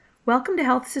Welcome to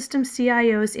Health Systems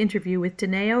CIO's interview with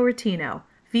Denao Ruttino,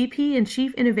 VP and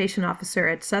Chief Innovation Officer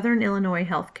at Southern Illinois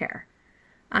Healthcare.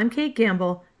 I'm Kate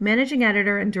Gamble, Managing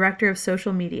Editor and Director of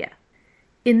Social Media.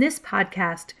 In this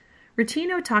podcast,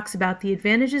 Ruttino talks about the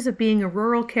advantages of being a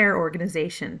rural care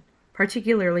organization,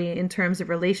 particularly in terms of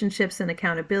relationships and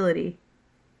accountability,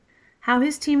 how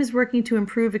his team is working to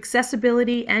improve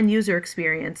accessibility and user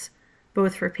experience,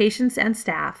 both for patients and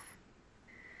staff,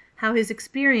 how his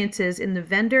experiences in the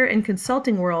vendor and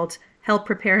consulting worlds help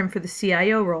prepare him for the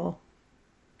CIO role,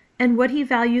 and what he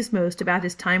values most about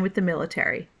his time with the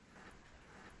military.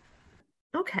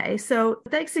 Okay, so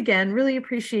thanks again. Really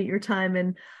appreciate your time.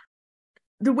 And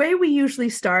the way we usually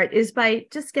start is by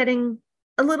just getting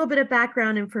a little bit of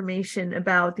background information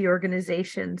about the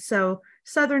organization. So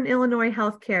Southern Illinois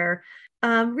Healthcare,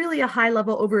 really a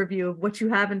high-level overview of what you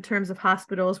have in terms of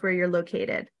hospitals where you're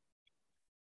located.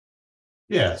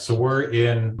 Yeah, so we're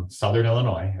in Southern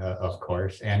Illinois, of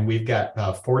course, and we've got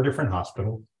 4 different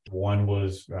hospitals. One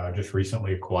was just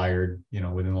recently acquired,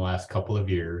 within the last couple of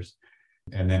years,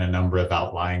 and then a number of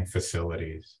outlying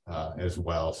facilities as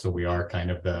well. So we are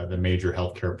kind of the major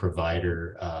healthcare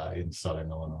provider in Southern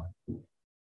Illinois.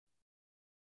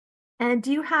 And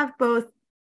do you have both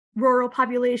rural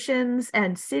populations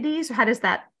and cities, or how does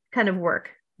that kind of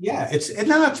work? Yeah,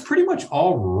 it's pretty much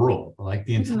all rural, like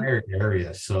the entire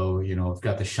area. So, we've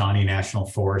got the Shawnee National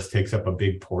Forest takes up a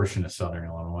big portion of Southern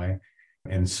Illinois.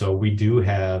 And so we do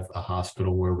have a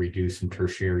hospital where we do some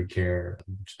tertiary care.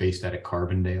 It's based out of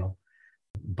Carbondale.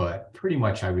 But pretty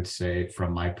much I would say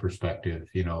from my perspective,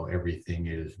 everything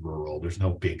is rural. There's no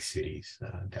big cities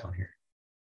down here.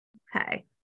 Okay.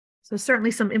 So certainly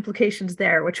some implications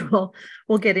there, which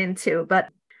we'll get into. But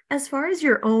as far as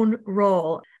your own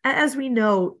role, as we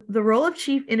know, the role of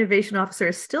Chief Innovation Officer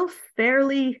is still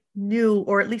fairly new,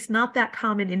 or at least not that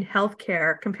common in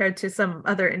healthcare compared to some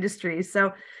other industries.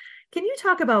 So can you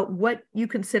talk about what you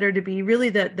consider to be really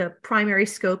the primary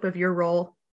scope of your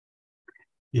role?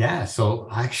 Yeah, so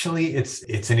actually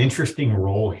it's an interesting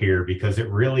role here because it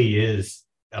really is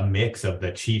a mix of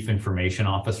the chief information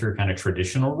officer kind of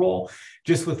traditional role,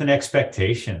 just with an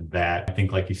expectation that I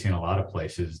think, like you see in a lot of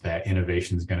places, that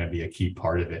innovation is going to be a key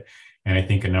part of it. And I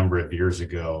think a number of years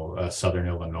ago, Southern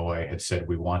Illinois had said,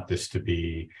 we want this to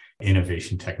be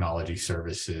innovation technology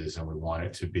services, and we want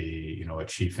it to be, a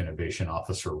chief innovation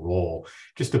officer role,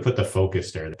 just to put the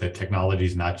focus there that technology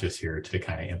is not just here to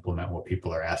kind of implement what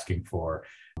people are asking for,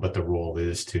 but the role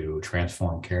is to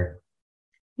transform care.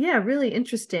 Yeah, really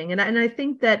interesting. And I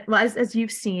think that, well, as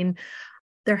you've seen,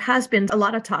 there has been a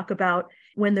lot of talk about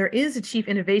when there is a chief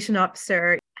innovation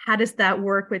officer, how does that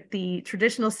work with the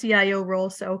traditional CIO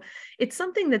role? So it's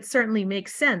something that certainly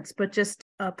makes sense, but just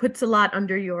puts a lot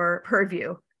under your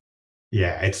purview.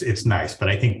 Yeah, it's nice, but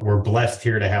I think we're blessed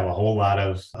here to have a whole lot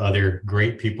of other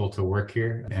great people to work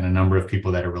here and a number of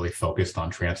people that are really focused on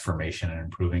transformation and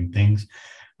improving things.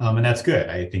 And that's good.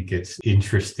 I think it's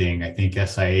interesting. I think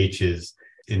SIH is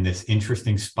in this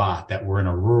interesting spot that we're in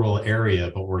a rural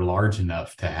area, but we're large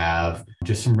enough to have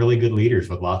just some really good leaders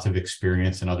with lots of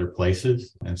experience in other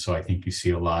places. And so I think you see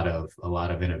a lot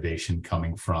of innovation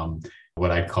coming from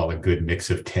what I'd call a good mix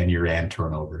of tenure and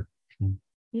turnover.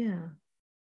 Yeah.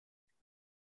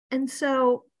 And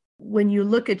so when you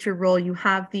look at your role, you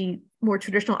have the more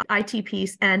traditional IT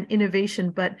piece and innovation,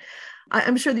 but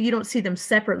I'm sure that you don't see them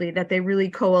separately, that they really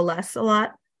coalesce a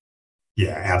lot.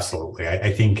 Yeah, absolutely.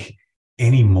 I think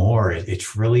anymore,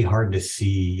 it's really hard to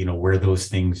see, where those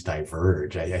things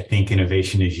diverge. I think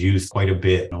innovation is used quite a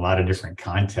bit in a lot of different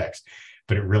contexts,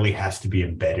 but it really has to be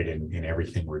embedded in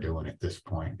everything we're doing at this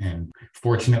point. And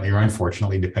fortunately or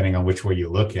unfortunately, depending on which way you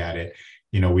look at it,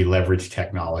 we leverage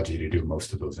technology to do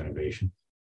most of those innovations.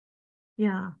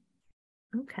 Yeah.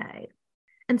 Okay.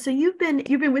 And so you've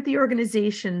been with the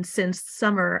organization since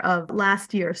summer of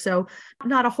last year. So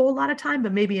not a whole lot of time,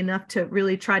 but maybe enough to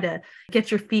really try to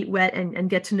get your feet wet and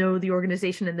get to know the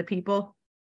organization and the people.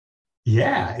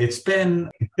 Yeah, it's been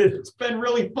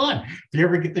really fun. If you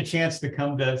ever get the chance to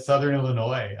come to Southern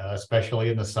Illinois, especially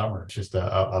in the summer, it's just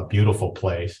a beautiful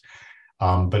place.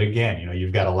 But again,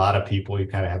 you've got a lot of people, you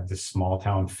kind of have this small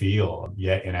town feel,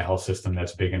 yet in a health system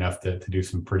that's big enough to do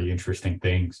some pretty interesting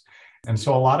things. And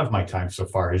so a lot of my time so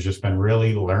far has just been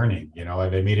really learning.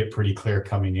 They made it pretty clear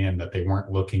coming in that they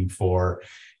weren't looking for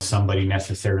somebody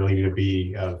necessarily to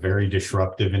be very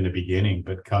disruptive in the beginning,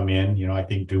 but come in, I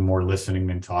think do more listening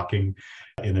than talking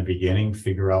in the beginning,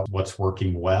 figure out what's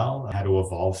working well, how to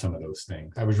evolve some of those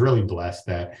things. I was really blessed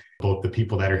that both the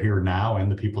people that are here now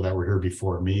and the people that were here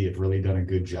before me have really done a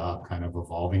good job kind of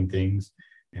evolving things.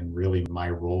 And really my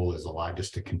role is a lot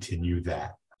just to continue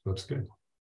that. So it's good.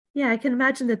 Yeah, I can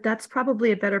imagine that that's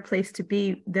probably a better place to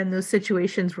be than those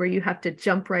situations where you have to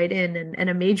jump right in and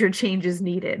a major change is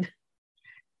needed.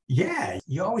 Yeah,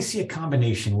 you always see a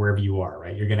combination wherever you are,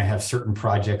 right? You're going to have certain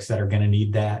projects that are going to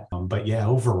need that. But yeah,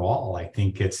 overall, I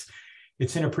think it's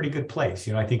in a pretty good place.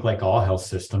 I think like all health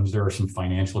systems, there are some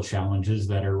financial challenges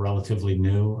that are relatively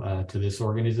new to this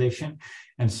organization.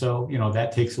 And so,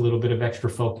 that takes a little bit of extra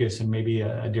focus and maybe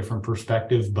a different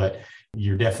perspective, but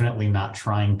you're definitely not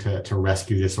trying to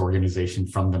rescue this organization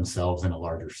from themselves in a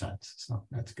larger sense. So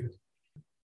that's good.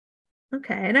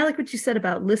 Okay. And I like what you said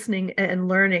about listening and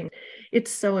learning.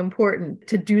 It's so important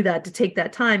to do that, to take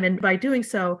that time. And by doing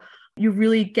so, you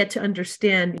really get to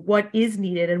understand what is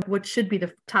needed and what should be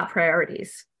the top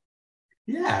priorities.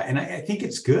 Yeah, and I think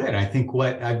it's good. I think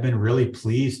what I've been really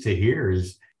pleased to hear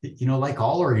is, like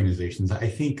all organizations, I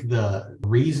think the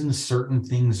reason certain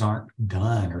things aren't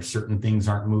done or certain things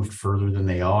aren't moved further than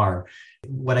they are,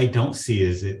 what I don't see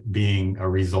is it being a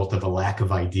result of a lack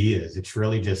of ideas. It's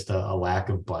really just a lack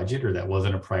of budget, or that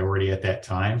wasn't a priority at that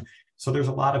time. So there's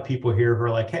a lot of people here who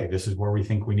are like, hey, this is where we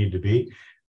think we need to be.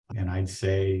 And I'd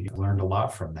say I learned a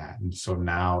lot from that. And so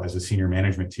now as a senior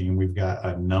management team, we've got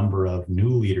a number of new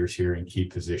leaders here in key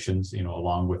positions,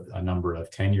 along with a number of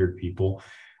tenured people.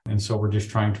 And so we're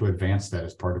just trying to advance that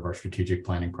as part of our strategic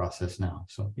planning process now.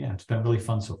 So yeah, it's been really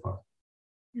fun so far.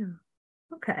 Yeah.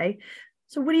 Okay.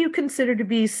 So what do you consider to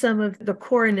be some of the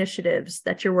core initiatives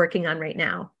that you're working on right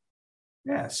now?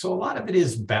 Yeah, so a lot of it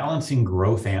is balancing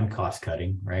growth and cost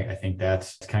cutting, right? I think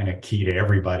that's kind of key to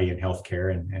everybody in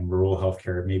healthcare and rural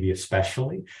healthcare, maybe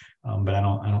especially. But I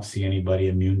don't see anybody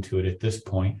immune to it at this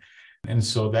point. And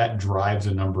so that drives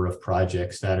a number of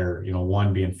projects that are,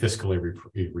 one, being fiscally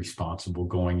responsible,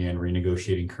 going in,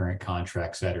 renegotiating current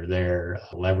contracts that are there,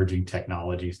 leveraging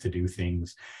technologies to do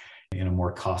things in a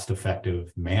more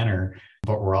cost-effective manner.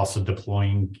 But we're also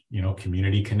deploying,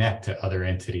 Community Connect to other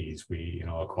entities. We,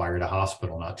 acquired a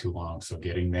hospital not too long, so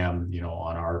getting them,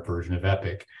 on our version of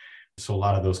Epic. So a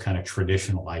lot of those kind of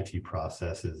traditional IT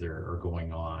processes are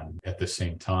going on at the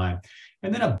same time.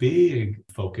 And then a big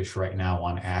focus right now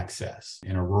on access.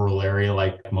 In a rural area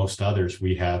like most others,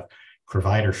 we have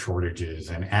provider shortages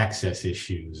and access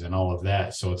issues and all of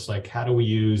that. So it's like, how do we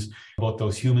use both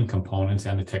those human components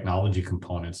and the technology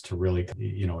components to really,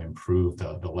 improve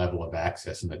the level of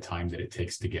access and the time that it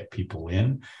takes to get people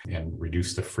in and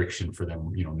reduce the friction for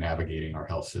them, navigating our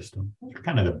health system. Those are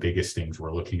kind of the biggest things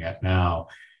we're looking at now.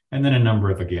 And then a number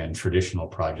of, again, traditional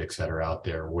projects that are out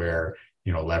there where,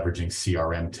 leveraging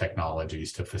CRM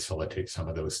technologies to facilitate some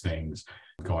of those things,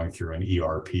 going through an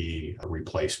ERP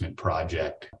replacement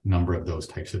project, a number of those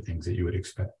types of things that you would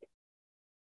expect.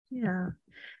 Yeah.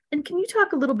 And can you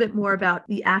talk a little bit more about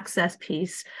the access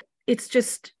piece? It's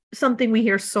just something we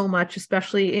hear so much,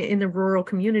 especially in the rural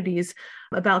communities,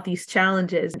 about these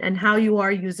challenges and how you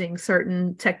are using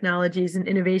certain technologies and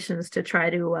innovations to try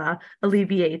to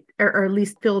alleviate or at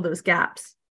least fill those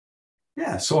gaps.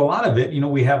 Yeah, so a lot of it,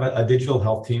 we have a digital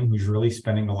health team who's really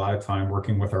spending a lot of time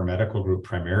working with our medical group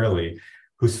primarily,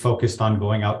 who's focused on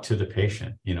going out to the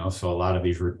patient, so a lot of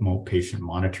these remote patient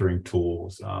monitoring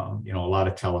tools, a lot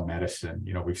of telemedicine,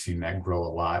 we've seen that grow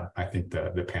a lot. I think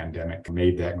the pandemic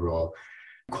made that grow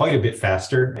quite a bit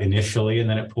faster initially, and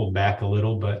then it pulled back a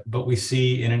little, but we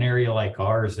see in an area like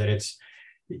ours that it's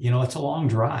a long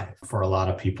drive for a lot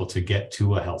of people to get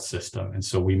to a health system. And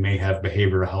so we may have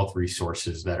behavioral health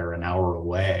resources that are an hour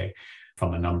away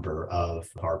from a number of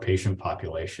our patient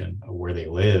population where they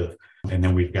live. And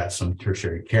then we've got some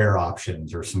tertiary care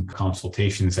options or some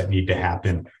consultations that need to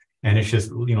happen. And it's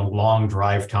just, long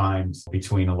drive times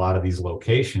between a lot of these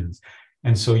locations.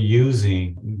 And so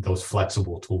using those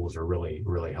flexible tools are really,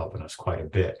 really helping us quite a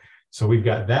bit. So we've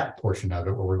got that portion of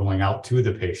it where we're going out to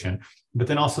the patient, but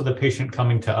then also the patient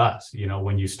coming to us.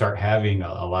 When you start having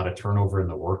a lot of turnover in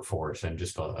the workforce and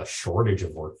just a shortage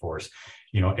of workforce,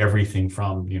 everything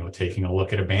from, taking a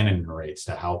look at abandonment rates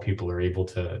to how people are able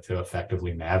to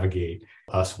effectively navigate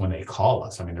us when they call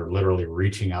us. I mean, they're literally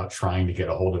reaching out, trying to get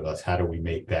a hold of us. How do we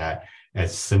make that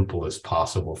as simple as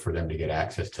possible for them to get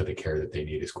access to the care that they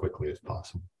need as quickly as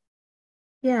possible?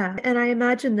 Yeah. And I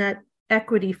imagine that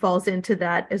equity falls into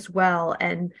that as well.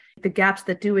 And the gaps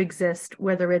that do exist,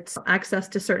 whether it's access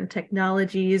to certain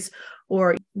technologies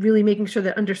or really making sure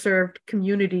that underserved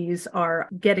communities are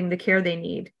getting the care they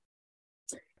need.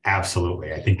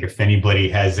 Absolutely. I think if anybody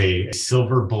has a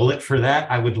silver bullet for that,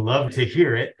 I would love to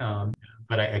hear it.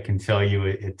 But I can tell you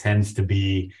it tends to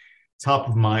be top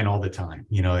of mind all the time.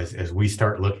 As we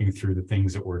start looking through the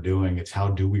things that we're doing, it's how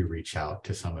do we reach out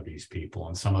to some of these people?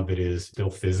 And some of it is still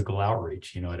physical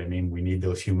outreach. You know what I mean? We need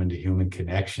those human to human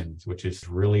connections, which is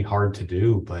really hard to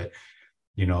do. But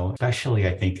Especially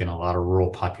I think in a lot of rural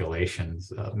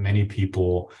populations, many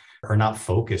people are not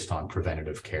focused on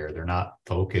preventative care. They're not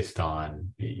focused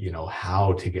on,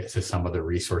 how to get to some of the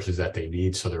resources that they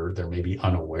need. So they're maybe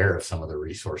unaware of some of the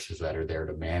resources that are there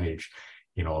to manage,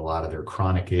 a lot of their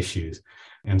chronic issues.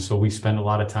 And so we spend a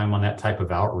lot of time on that type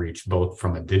of outreach, both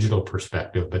from a digital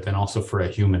perspective, but then also for a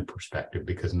human perspective,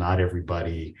 because not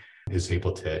everybody is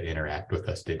able to interact with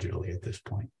us digitally at this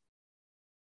point.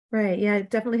 Right. Yeah, I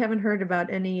definitely haven't heard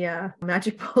about any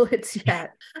magic bullets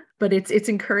yet, but it's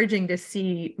encouraging to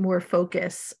see more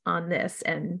focus on this,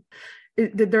 and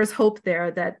there's hope there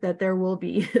that there will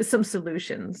be some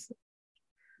solutions.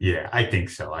 Yeah, I think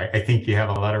so. I think you have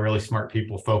a lot of really smart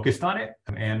people focused on it,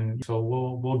 and so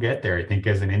we'll get there. I think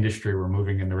as an industry, we're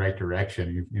moving in the right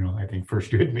direction. I think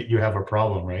first you admit you have a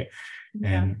problem, right? Yeah.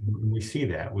 And we see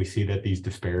that these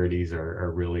disparities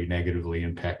are really negatively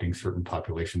impacting certain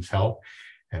populations' health,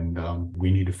 and we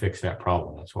need to fix that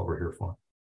problem. That's what we're here for.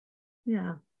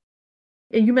 Yeah.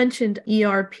 And you mentioned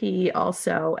ERP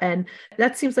also, and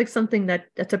that seems like something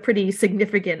that's a pretty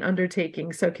significant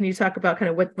undertaking. So can you talk about kind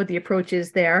of what the approach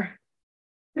is there?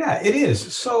 Yeah, it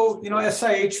is. So,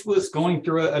 SIH was going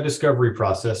through a discovery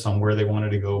process on where they wanted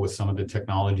to go with some of the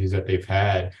technologies that they've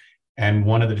had. And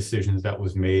one of the decisions that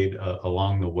was made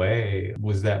along the way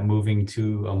was that moving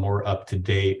to a more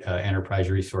up-to-date enterprise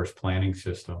resource planning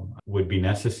system would be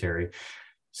necessary.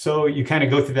 So you kind of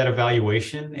go through that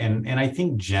evaluation, and I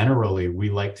think generally we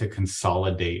like to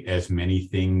consolidate as many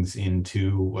things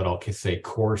into what I'll say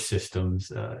core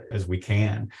systems as we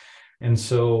can. And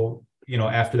so,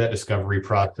 after that discovery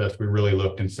process, we really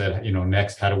looked and said,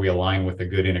 next, how do we align with a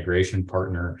good integration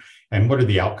partner? And what are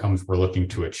the outcomes we're looking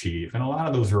to achieve? And a lot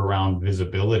of those are around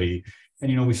visibility.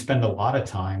 And, we spend a lot of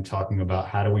time talking about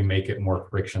how do we make it more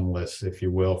frictionless, if you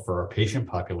will, for our patient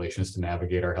populations to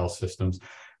navigate our health systems.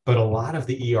 But a lot of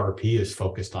the ERP is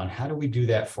focused on how do we do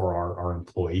that for our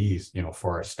employees,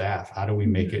 for our staff? How do we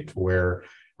make it to where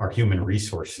our human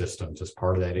resource systems, as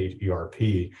part of that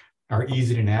ERP, are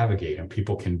easy to navigate and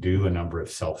people can do a number of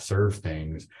self-serve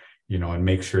things, and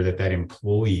make sure that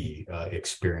employee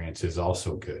experience is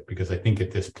also good. Because I think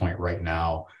at this point right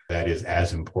now, that is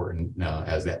as important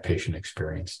as that patient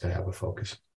experience to have a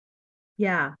focus.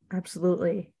 Yeah,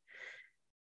 absolutely.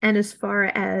 And as far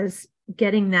as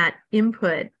getting that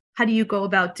input, how do you go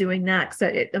about doing that?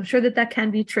 So I'm sure that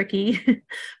can be tricky,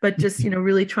 but just,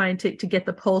 really trying to get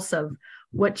the pulse of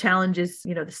what challenges,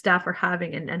 the staff are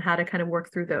having and how to kind of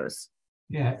work through those.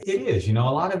 Yeah, it is. A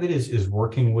lot of it is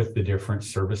working with the different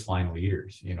service line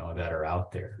leaders, that are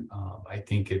out there. I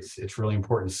think it's really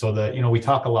important so that, we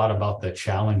talk a lot about the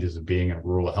challenges of being in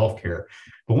rural healthcare,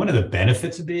 but one of the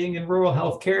benefits of being in rural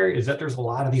healthcare is that there's a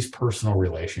lot of these personal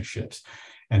relationships.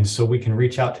 And so we can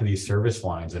reach out to these service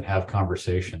lines and have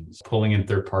conversations, pulling in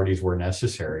third parties where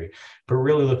necessary, but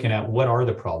really looking at what are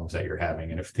the problems that you're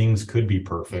having. And if things could be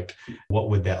perfect, what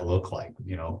would that look like?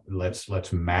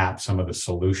 Let's map some of the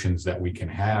solutions that we can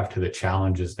have to the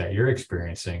challenges that you're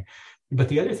experiencing. But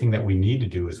the other thing that we need to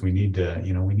do is we need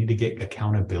to get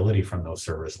accountability from those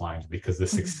service lines, because the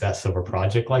success of a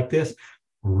project like this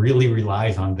really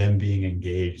relies on them being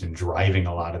engaged and driving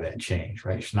a lot of that change,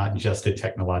 right? It's not just a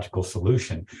technological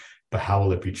solution, but how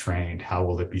will it be trained? How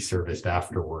will it be serviced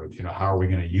afterwards? How are we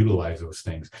going to utilize those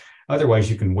things? Otherwise,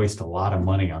 you can waste a lot of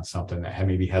money on something that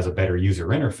maybe has a better user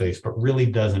interface, but really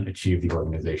doesn't achieve the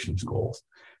organization's goals.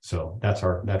 So that's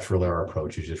really our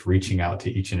approach, is just reaching out to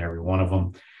each and every one of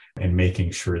them and making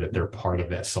sure that they're part of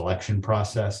that selection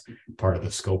process, part of the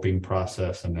scoping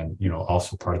process, and then,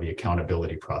 also part of the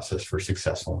accountability process for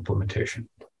successful implementation.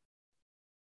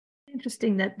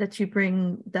 Interesting that you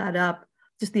bring that up,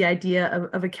 just the idea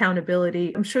of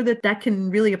accountability. I'm sure that can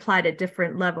really apply to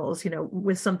different levels,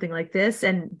 with something like this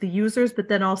and the users, but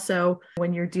then also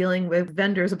when you're dealing with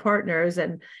vendors or partners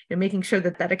and making sure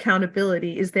that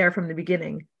accountability is there from the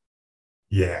beginning.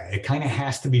 Yeah, it kind of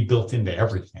has to be built into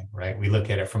everything, right? We look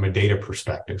at it from a data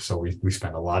perspective. So we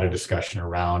spend a lot of discussion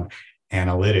around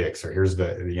analytics, or here's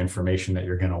the information that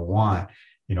you're going to want,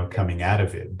 coming out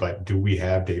of it. But do we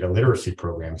have data literacy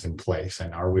programs in place?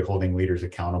 And are we holding leaders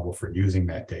accountable for using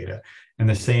that data? And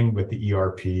the same with the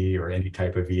ERP or any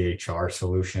type of EHR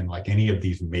solution, like any of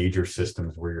these major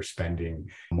systems where you're spending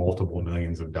multiple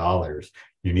millions of dollars.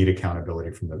 You need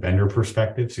accountability from the vendor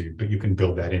perspective, but you can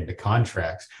build that into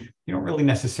contracts. You don't really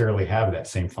necessarily have that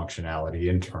same functionality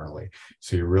internally.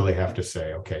 So you really have to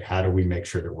say, okay, how do we make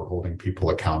sure that we're holding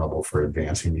people accountable for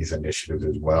advancing these initiatives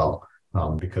as well?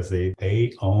 Because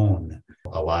they own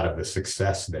a lot of the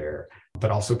success there, but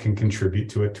also can contribute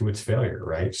to its failure,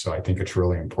 right? So I think it's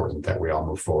really important that we all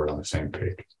move forward on the same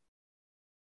page.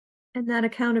 And that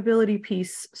accountability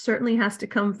piece certainly has to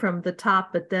come from the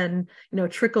top, but then,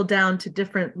 trickle down to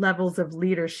different levels of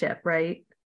leadership, right?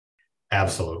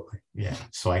 Absolutely. Yeah.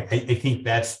 So I think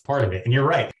that's part of it. And you're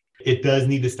right. It does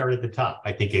need to start at the top.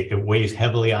 I think it weighs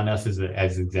heavily on us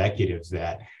as executives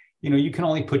that, you can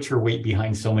only put your weight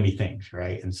behind so many things,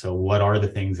 right? And so what are the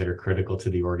things that are critical to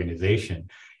the organization?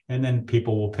 And then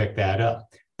people will pick that up.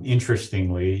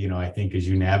 Interestingly, I think as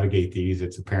you navigate these,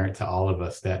 it's apparent to all of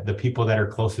us that the people that are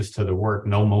closest to the work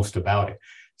know most about it.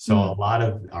 So a lot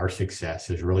of our success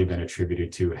has really been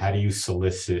attributed to how do you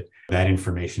solicit that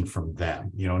information from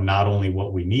them? Not only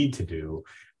what we need to do,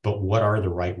 but what are the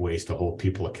right ways to hold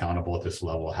people accountable at this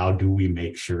level? How do we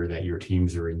make sure that your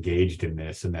teams are engaged in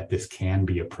this and that this can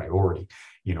be a priority?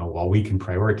 While we can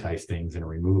prioritize things and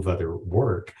remove other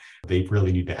work, they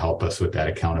really need to help us with that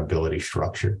accountability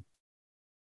structure.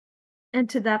 And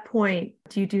to that point,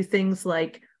 do you do things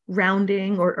like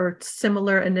rounding or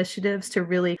similar initiatives to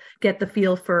really get the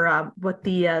feel for what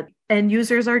the end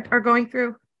users are going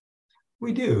through?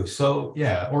 We do. So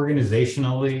yeah,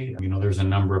 organizationally, there's a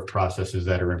number of processes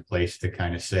that are in place to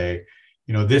kind of say,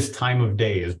 this time of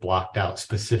day is blocked out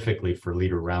specifically for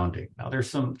leader rounding. Now, there's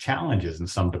some challenges in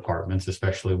some departments,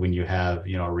 especially when you have,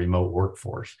 a remote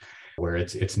workforce where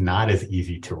it's not as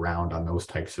easy to round on those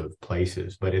types of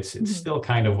places, but it's still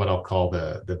kind of what I'll call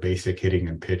the basic hitting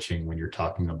and pitching when you're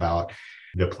talking about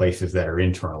the places that are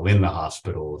internal in the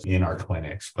hospitals, in our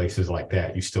clinics, places like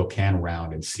that. You still can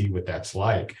round and see what that's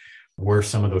like. Where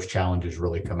some of those challenges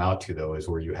really come out to, though, is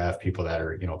where you have people that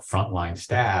are, frontline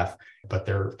staff, but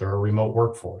they're a remote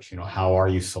workforce. How are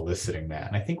you soliciting that?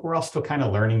 And I think we're all still kind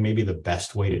of learning maybe the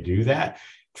best way to do that,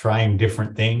 trying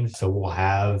different things. So we'll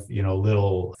have,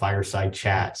 little fireside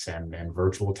chats and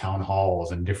virtual town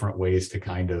halls and different ways to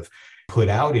kind of put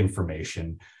out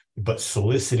information, but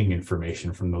soliciting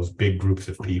information from those big groups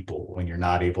of people when you're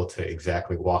not able to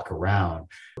exactly walk around.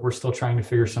 We're still trying to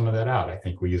figure some of that out. I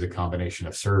think we use a combination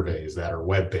of surveys that are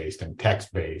web-based and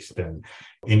text-based and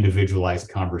individualized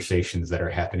conversations that are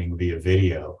happening via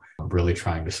video. I'm really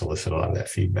trying to solicit a lot of that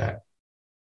feedback.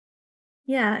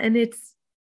 Yeah, and it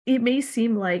may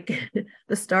seem like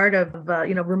the start of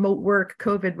remote work,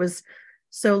 COVID was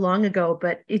so long ago,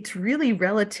 but it's really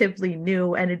relatively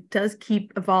new and it does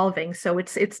keep evolving. So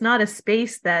it's not a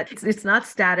space that it's not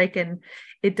static and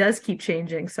it does keep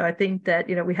changing. So I think that,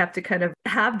 we have to kind of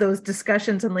have those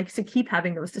discussions and to keep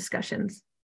having those discussions.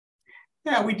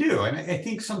 Yeah, we do. And I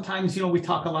think sometimes, we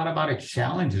talk a lot about its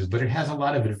challenges, but it has a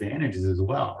lot of advantages as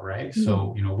well, right? Mm-hmm.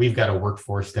 So, we've got a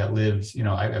workforce that lives,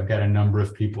 I've got a number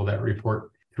of people that report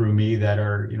through me that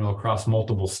are, across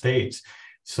multiple states.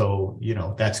 So,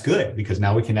 that's good because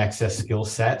now we can access skill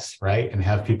sets, right? And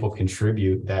have people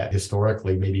contribute that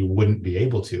historically maybe wouldn't be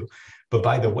able to. But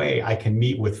by the way, I can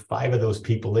meet with 5 of those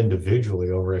people individually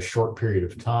over a short period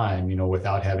of time,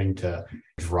 without having to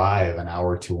drive an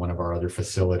hour to one of our other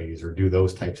facilities or do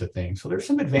those types of things. So there's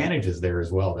some advantages there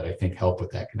as well that I think help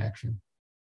with that connection.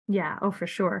 Yeah, oh, for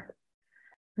sure.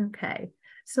 Okay.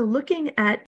 So looking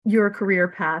at your career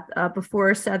path,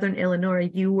 before Southern Illinois,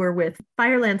 you were with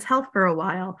Firelands Health for a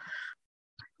while.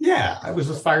 Yeah, I was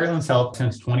with Firelands Health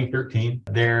since 2013.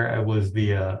 There I was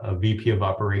the a VP of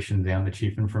operations and the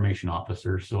chief information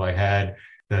officer. So I had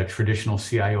the traditional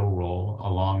CIO role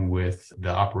along with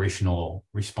the operational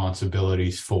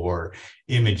responsibilities for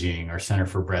imaging, our Center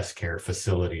for Breast Care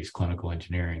facilities, clinical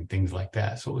engineering, things like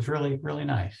that. So it was really, really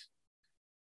nice.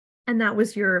 And that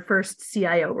was your first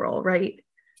CIO role, right?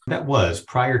 That was.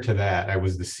 Prior to that, I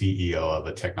was the CEO of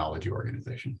a technology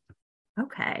organization.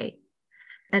 Okay.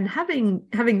 And having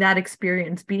that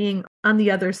experience, being on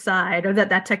the other side or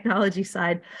that technology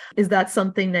side, is that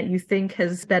something that you think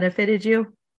has benefited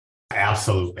you?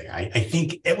 Absolutely. I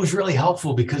think it was really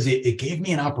helpful because it gave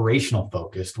me an operational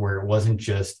focus where it wasn't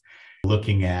just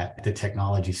looking at the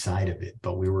technology side of it,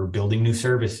 but we were building new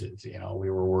services. We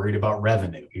were worried about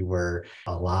revenue. We were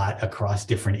a lot across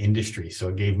different industries. So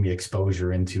it gave me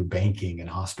exposure into banking and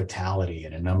hospitality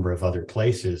and a number of other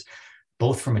places,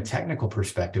 both from a technical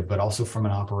perspective, but also from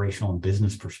an operational and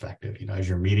business perspective. As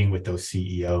you're meeting with those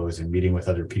CEOs and meeting with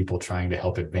other people trying to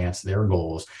help advance their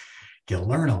goals, you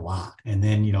learn a lot. And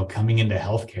then, coming into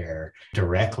healthcare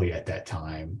directly at that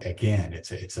time, again,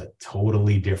 it's a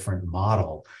totally different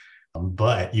model.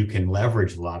 But you can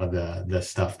leverage a lot of the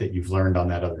stuff that you've learned on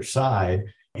that other side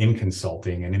in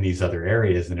consulting and in these other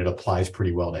areas, and it applies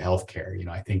pretty well to healthcare.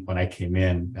 I think when I came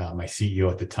in, my CEO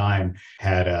at the time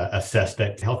had assessed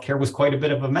that healthcare was quite a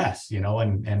bit of a mess,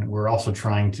 and we're also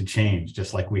trying to change,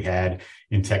 just like we had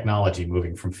in technology,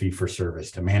 moving from fee for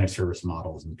service to managed service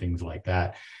models and things like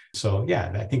that. So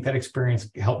yeah, I think that experience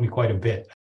helped me quite a bit.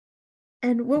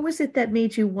 And what was it that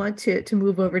made you want to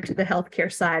move over to the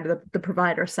healthcare side, the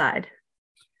provider side?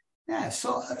 Yeah,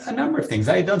 so a number of things.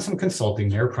 I had done some consulting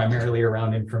there, primarily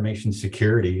around information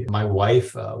security. My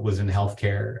wife was in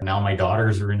healthcare. Now my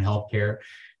daughters are in healthcare.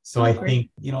 So Oh, I great.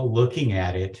 think, looking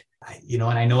at it, and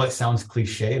I know it sounds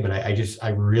cliche, but I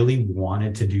really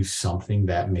wanted to do something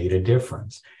that made a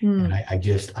difference. And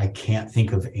Mm, I can't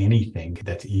think of anything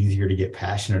that's easier to get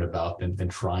passionate about than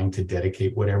trying to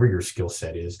dedicate whatever your skill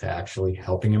set is to actually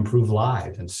helping improve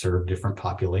lives and serve different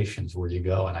populations where you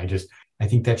go. And I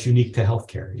think that's unique to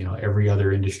healthcare. Every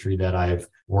other industry that I've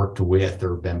worked with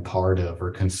or been part of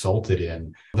or consulted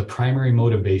in, the primary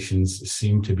motivations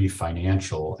seem to be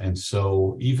financial. And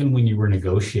so even when you were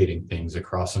negotiating things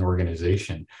across an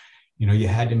organization, you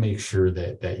had to make sure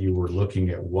that you were looking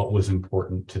at what was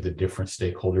important to the different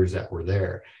stakeholders that were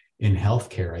there. In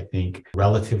healthcare, I think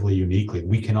relatively uniquely,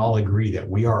 we can all agree that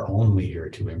we are only here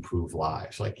to improve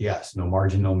lives. Like, yes, no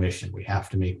margin, no mission. We have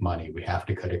to make money. We have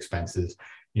to cut expenses.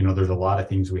 There's a lot of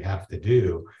things we have to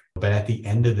do, but at the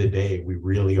end of the day, we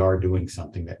really are doing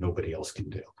something that nobody else can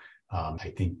do.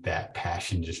 I think that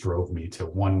passion just drove me to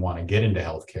want to get into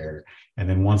healthcare. And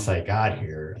then once I got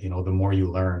here, the more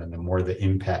you learn and the more the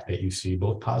impact that you see,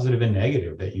 both positive and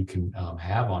negative, that you can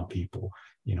have on people,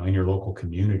 in your local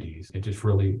communities, it just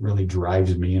really, really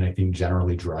drives me. And I think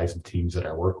generally drives the teams that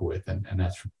I work with. And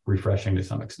that's refreshing to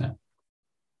some extent.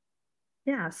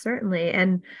 yeah, certainly.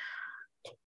 And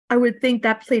I would think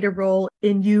that played a role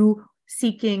in you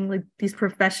seeking like these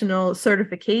professional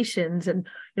certifications and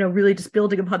really just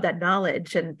building upon that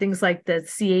knowledge and things like the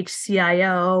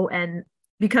CHCIO and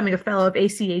becoming a fellow of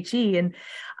ACHE. And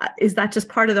is that just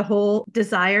part of the whole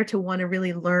desire to want to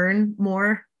really learn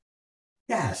more?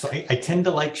 Yeah, so I tend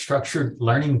to like structured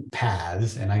learning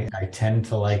paths, and I tend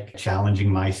to like challenging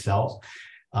myself.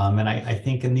 And I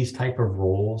think in these type of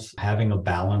roles, having a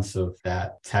balance of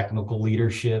that technical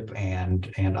leadership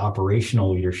and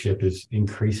operational leadership is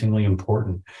increasingly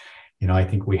important. I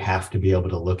think we have to be able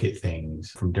to look at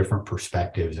things from different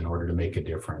perspectives in order to make a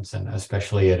difference. And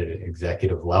especially at an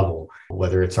executive level,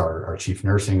 whether it's our chief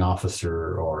nursing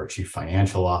officer or chief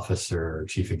financial officer, or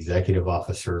chief executive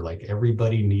officer, like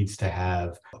everybody needs to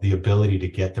have the ability to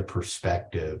get the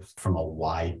perspective from a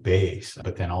wide base,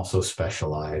 but then also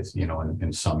specialize,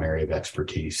 in some area of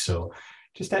expertise. So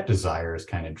just that desire has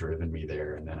kind of driven me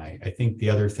there. And then I think the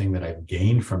other thing that I've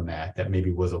gained from that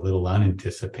maybe was a little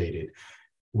unanticipated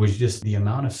was just the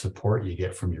amount of support you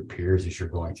get from your peers as you're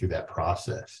going through that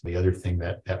process. The other thing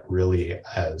that really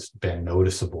has been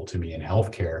noticeable to me in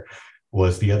healthcare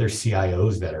was the other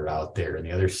CIOs that are out there and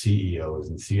the other CEOs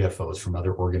and CFOs from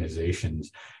other organizations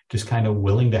just kind of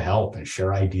willing to help and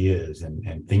share ideas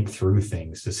and think through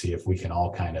things to see if we can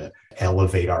all kind of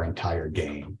elevate our entire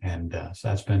game. And so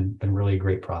that's been really a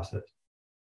great process.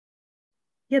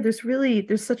 Yeah,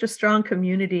 there's such a strong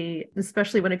community,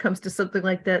 especially when it comes to something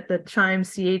like that, the Chime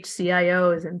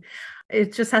CHCIOs, and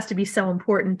it just has to be so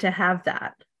important to have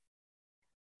that.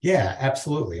 Yeah,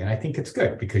 absolutely. And I think it's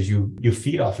good because you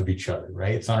feed off of each other,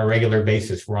 right? It's on a regular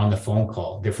basis. We're on the phone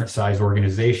call, different size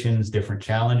organizations, different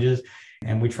challenges,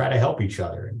 and we try to help each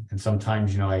other. And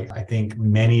sometimes, I think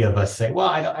many of us say, well,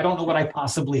 I don't know what I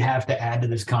possibly have to add to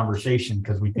this conversation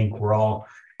because we think we're all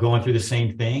going through the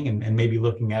same thing and maybe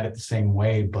looking at it the same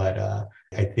way. But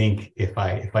I think if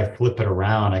I flip it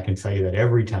around, I can tell you that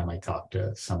every time I talk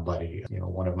to somebody,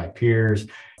 one of my peers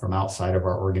from outside of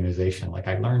our organization, like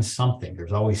I learned something.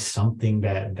 There's always something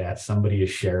that somebody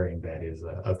is sharing that is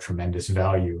of tremendous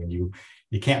value, and you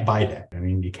can't buy that. I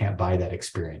mean, you can't buy that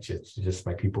experience. It's just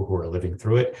by people who are living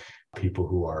through it, people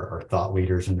who are thought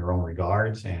leaders in their own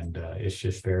regards, and it's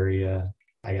just very.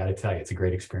 I got to tell you, it's a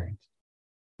great experience.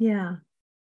 Yeah.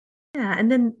 Yeah.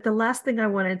 And then the last thing I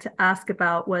wanted to ask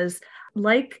about was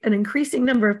like an increasing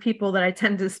number of people that I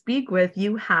tend to speak with,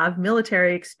 you have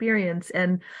military experience.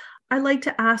 And I like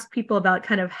to ask people about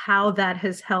kind of how that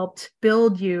has helped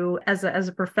build you as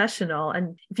a professional.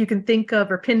 And if you can think of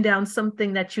or pin down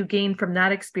something that you gained from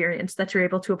that experience that you're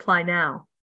able to apply now.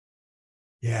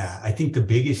 Yeah, I think the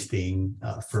biggest thing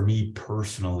for me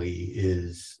personally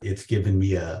is it's given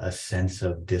me a sense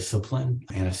of discipline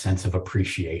and a sense of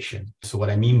appreciation. So what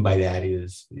I mean by that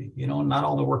is, not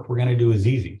all the work we're going to do is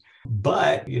easy.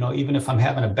 But, even if I'm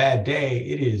having a bad day,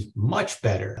 it is much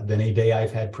better than a day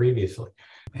I've had previously.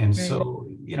 And Right. so,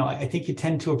 I think you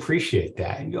tend to appreciate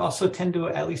that. And you also tend to,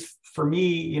 at least for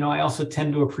me, I also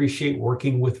tend to appreciate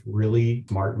working with really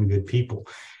smart and good people.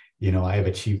 I have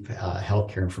a chief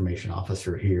healthcare information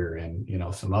officer here, and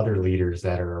some other leaders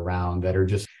that are around that are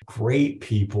just great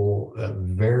people,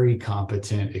 very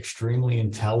competent, extremely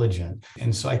intelligent.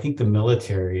 And so I think the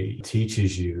military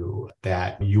teaches you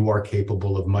that you are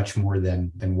capable of much more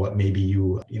than what maybe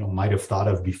you might have thought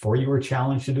of before you were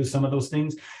challenged to do some of those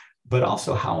things, but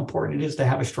also how important it is to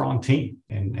have a strong team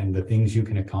and the things you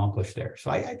can accomplish there. So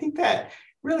I think that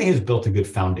really has built a good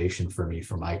foundation for me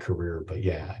for my career. But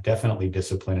yeah, definitely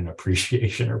discipline and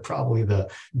appreciation are probably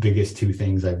the biggest two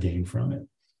things I've gained from it.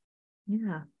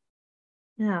 Yeah.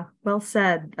 Yeah, well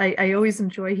said. I always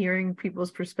enjoy hearing people's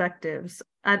perspectives.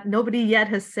 Nobody yet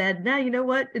has said, "Nah, you know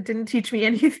what? It didn't teach me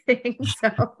anything."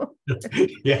 So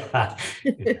Yeah.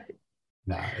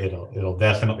 No, it'll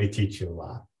definitely teach you a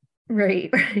lot. right,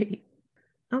 right.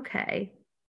 Okay.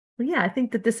 Well, yeah, I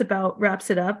think that this about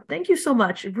wraps it up. Thank you so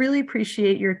much. Really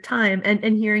appreciate your time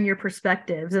and hearing your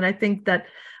perspectives. And I think that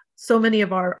so many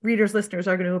of our readers, listeners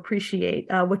are going to appreciate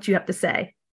what you have to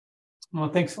say. Well,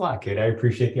 thanks a lot, Kate. I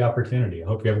appreciate the opportunity. I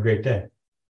hope you have a great day.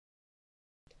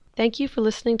 Thank you for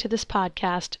listening to this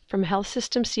podcast from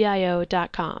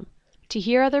healthsystemcio.com. To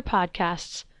hear other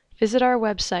podcasts, visit our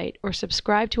website or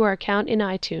subscribe to our account in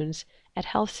iTunes at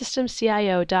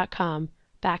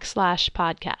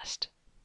healthsystemcio.com/podcast.